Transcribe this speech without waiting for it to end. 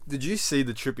Did you see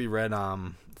the Trippy Red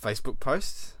Facebook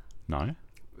posts? No.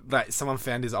 Like someone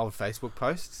found his old Facebook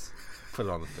posts. Put it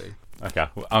on the feed. Okay,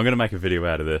 well, I'm going to make a video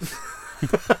out of this.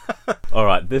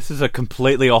 Alright, this is a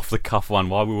completely off-the-cuff one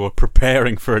while we were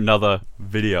preparing for another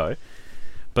video.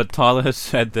 But Tyler has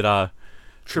said that...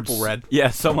 Triple Red. Yeah,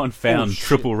 someone found shit.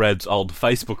 Triple Red's old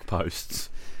Facebook posts.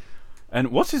 And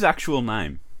what's his actual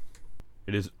name?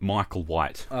 It is Michael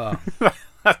White.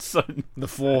 That's so... The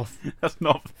fourth. That's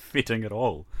not fitting at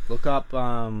all. Look up,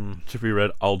 Trippy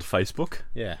Red old Facebook?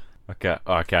 yeah.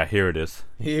 Okay, here it is.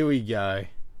 Here we go.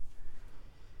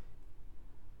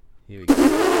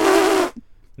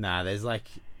 Nah, there's like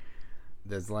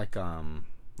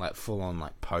full on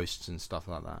like posts and stuff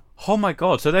like that. Oh my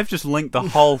god, so they've just linked the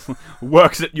whole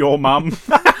works at your mum.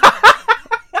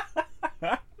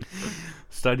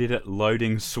 Studied at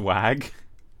Loading Swag.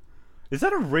 Is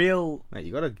that a real... Mate,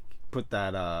 you gotta put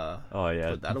that Oh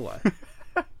yeah. put that away.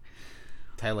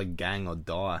 Taylor gang or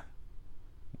die.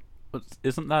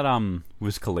 Isn't that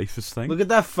Wiz Khalifa's thing? Look at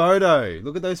that photo.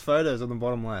 Look at those photos on the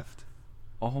bottom left.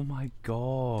 Oh my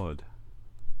god.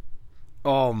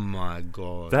 Oh my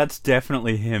god. That's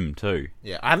definitely him too.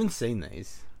 Yeah, I haven't seen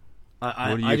these. What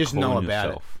do you I just know calling about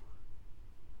yourself?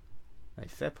 it. Hey,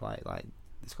 fair play. Like,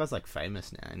 this guy's like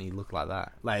famous now, and he looked like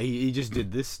that. Like, he just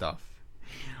did this stuff.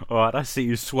 Alright, I see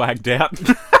you swagged out.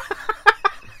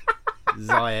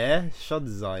 Zaire, shot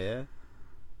Zaire.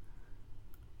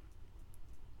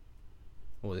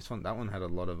 Oh, that one had a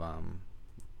lot of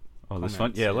Oh, this one?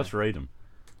 comments, Yeah, yeah. let's read them.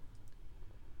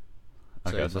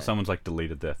 So, Okay, so mate- someone's like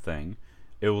deleted their thing.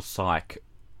 Ill psych.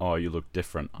 Oh, you look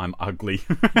different. I'm ugly.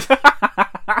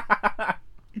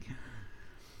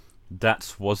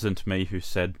 That wasn't me who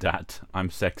said that. I'm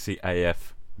sexy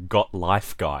AF. Got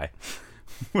life guy.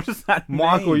 What does that mean?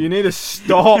 Michael, you need to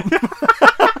stop.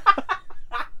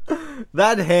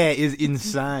 That hair is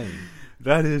insane.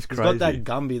 That is He's crazy. got that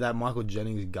Gumby, that Michael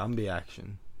Jennings Gumby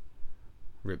action.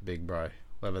 Rip big bro,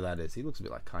 whoever that is. He looks a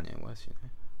bit like Kanye West, you know.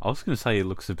 I was going to say he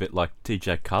looks a bit like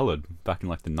TJ Khaled back in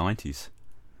like the 90s.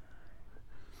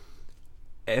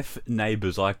 F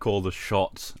neighbours, I call the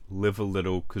shots. Live a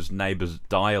little, cause neighbours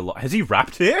die a lot. Has he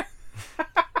rapped here?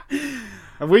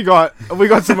 Have we got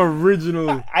some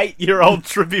original 8-year-old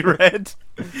Trippy Red.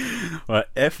 Right,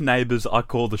 F neighbours, I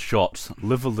call the shots.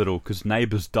 Live a little, cause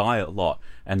neighbours die a lot.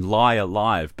 And lie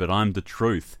alive, but I'm the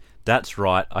truth. That's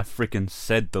right, I frickin'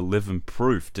 said the living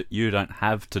proof that you don't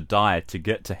have to die to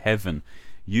get to heaven.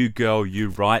 You girl, you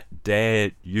right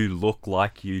there, you look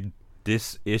like you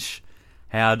this-ish.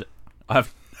 I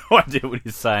have no idea what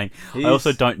he's saying. I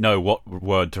also don't know what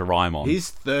word to rhyme on. He's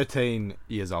 13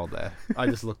 years old there. I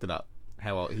just looked it up.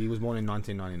 How old? He was born in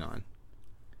 1999.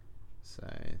 So,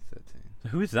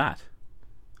 13. Who is that?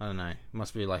 I don't know.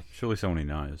 Must be like, Surely someone he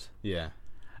knows. yeah.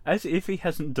 As if he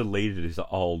hasn't deleted his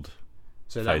old...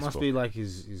 So that Facebook. must be like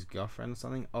his girlfriend or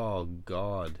something. Oh,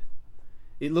 God.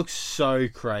 It looks so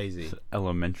crazy.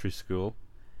 elementary school.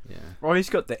 Yeah. Oh, he's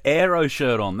got the Aero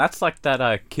shirt on. That's like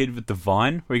that kid with the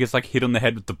vine where he gets like hit on the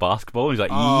head with the basketball. And he's like,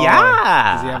 Oh,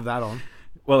 yeah. Does he have that on?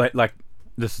 Well, like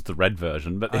this is the red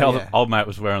version, but the Oh, old, yeah. old mate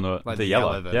was wearing the Like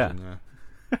yellow. version,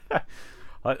 yeah.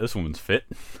 Like, this woman's fit.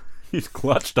 He's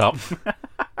clutched up.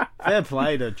 Fair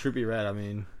play to Trippy Red. I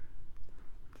mean,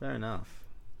 fair enough.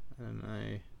 I don't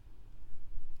know.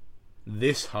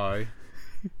 This hoe.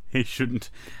 He shouldn't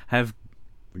have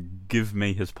give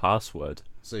me his password.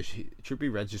 So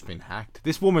Trippy Red's just been hacked.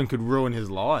 This woman could ruin his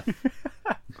life.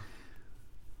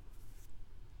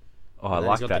 Oh, I And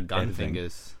like he's got that the gun editing.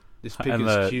 fingers. This pic And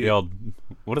is cute. the old,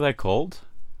 what are they called?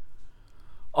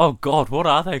 Oh God, what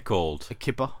are they called? A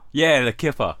kipper. Yeah, the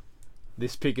kipper.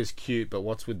 This pic is cute, but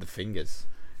what's with the fingers?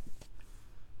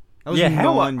 That was Yeah,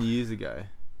 how- 9 years ago.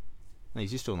 No,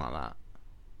 he's just doing like that.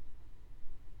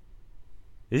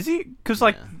 Is he? Because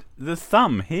like Yeah. the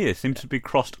thumb here seems to be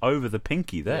crossed over the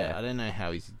pinky there. Yeah, I don't know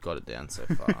how he's got it down so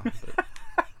far.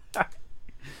 But...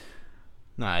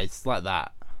 No, it's like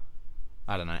that.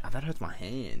 I don't know. Oh, that hurts my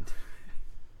hand.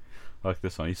 Like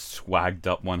this one, he's swagged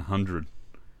up 100.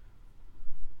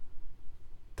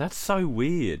 That's so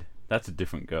weird. That's a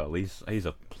different girl. He's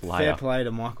a player. Fair play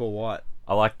to Michael White.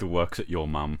 I like the works at your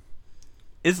mum.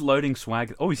 Is Loading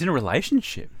Swag... Oh, he's in a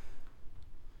relationship.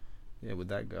 Yeah, with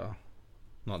that girl.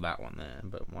 Not that one there,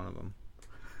 but one of them.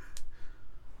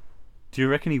 Do you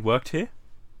reckon he worked here?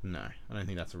 No, I don't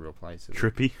think that's a real place. Is it?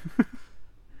 Trippy.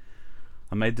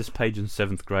 I made this page in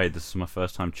 7th grade. This is my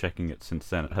first time checking it since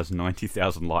then. It has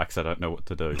 90,000 likes. I don't know what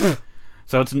to do.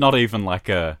 So it's not even like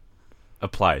a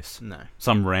place. No.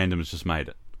 Some random has just made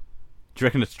it. Do you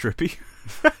reckon it's Trippy?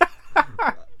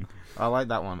 I like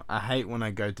that one. I hate when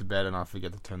I go to bed and I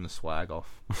forget to turn the swag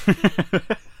off.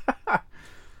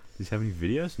 Does he have any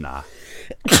videos? Nah.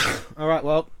 All right,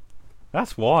 well,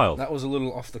 That's wild. that was a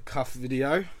little off the cuff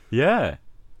video. Yeah.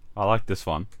 I like this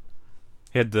one.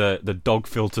 He had the dog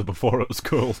filter before it was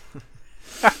cool.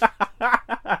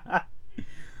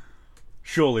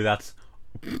 Surely that's...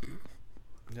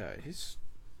 Yeah, he's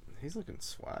looking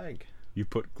swag. You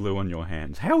put glue on your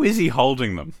hands. How is he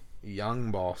holding them? Young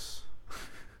boss.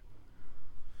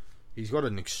 He's got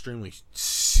an extremely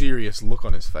serious look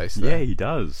on his face there. Yeah, he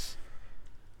does.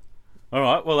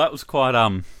 Alright, well that was quite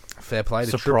Fair play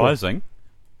to surprising.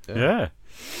 Triple. Yeah.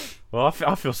 Well,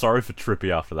 I feel sorry for Trippy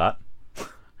after that.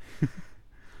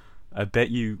 I bet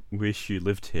you wish you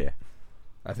lived here.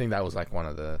 I think that was like one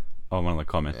of the... Oh, one of the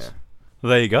comments. Yeah. Well,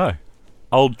 there you go.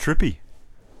 Old Trippy.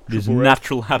 His Triple red.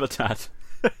 natural habitat.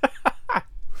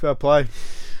 Fair play.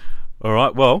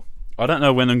 Alright, well, I don't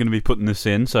know when I'm going to be putting this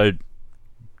in, so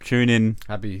tune in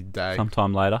Happy day.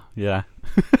 sometime later. Yeah.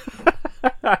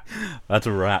 That's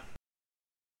a wrap.